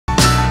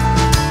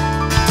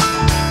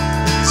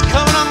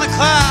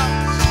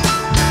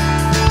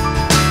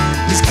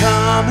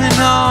and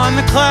on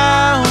the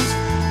clouds,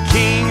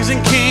 kings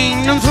and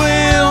kingdoms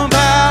will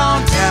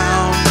bow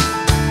down,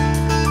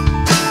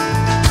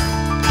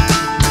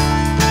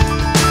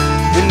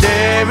 and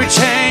every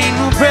chain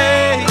will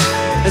break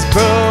as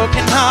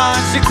broken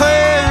hearts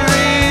declare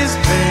His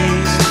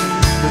praise.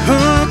 But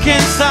who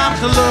can stop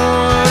the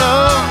Lord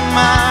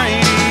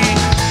Almighty?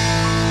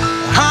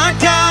 Our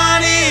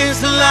God is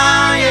the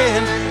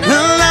Lion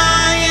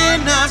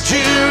of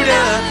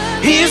Judah.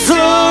 He's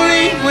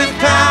roaring with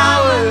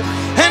power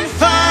and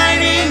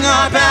fighting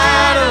our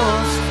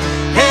battles.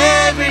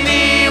 Every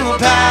knee will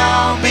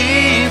bow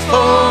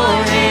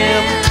before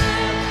Him.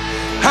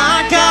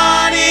 Our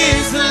God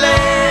is the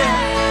Lamb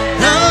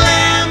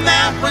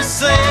that was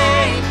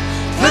slain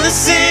for the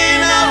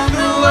sin of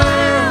the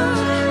world.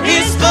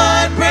 His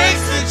blood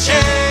breaks the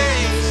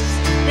chains.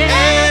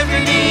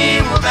 Every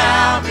knee will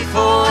bow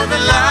before the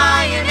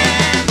Lion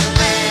and the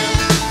Lamb.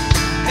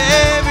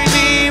 Every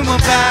knee will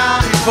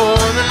bow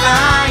before the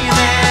Lion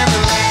and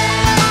the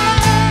Lamb.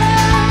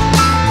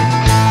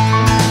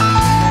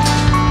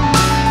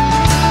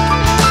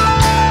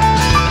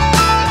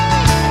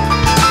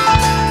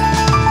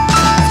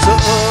 So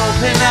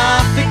open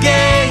up the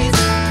gates,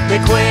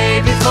 make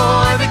way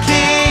before the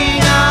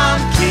King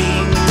of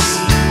Kings.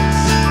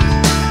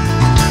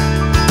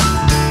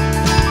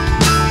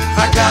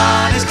 Our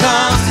God has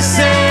come to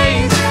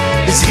save,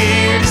 is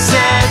here to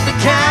set the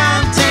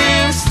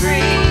captives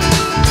free.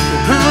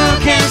 Who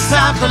can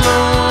stop the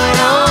Lord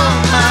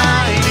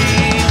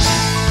Almighty?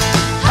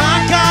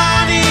 Our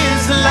God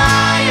is the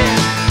Lion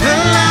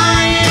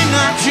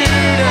of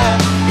Judah.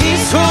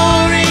 He's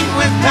roaring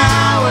with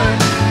power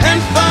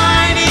and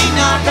fighting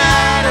our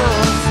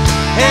battles.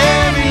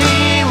 Every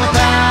knee will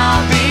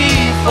bow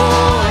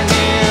before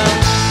Him.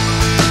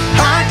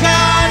 Our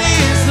God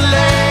is the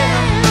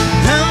Lamb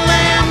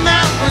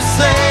that was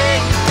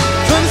slain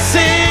for the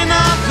sin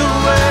of the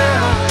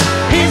world.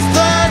 His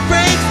blood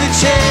breaks the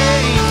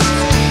chains.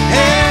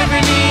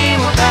 Every knee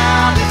will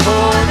bow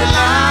before the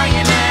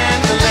Lion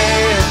and the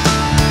Lamb.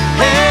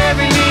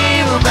 Every knee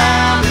will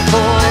bow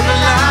before the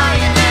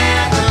Lion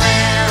and the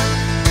Lamb.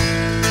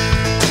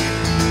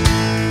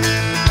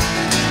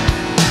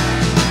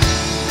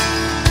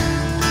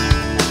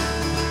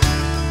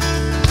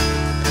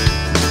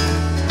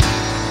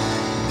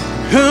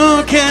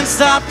 Who can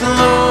stop the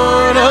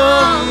Lord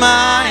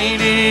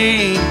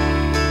Almighty?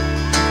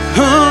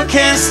 Who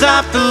can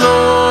stop the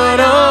Lord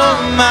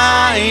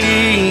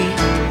Almighty?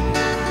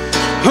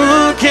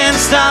 Who can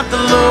stop the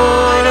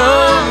Lord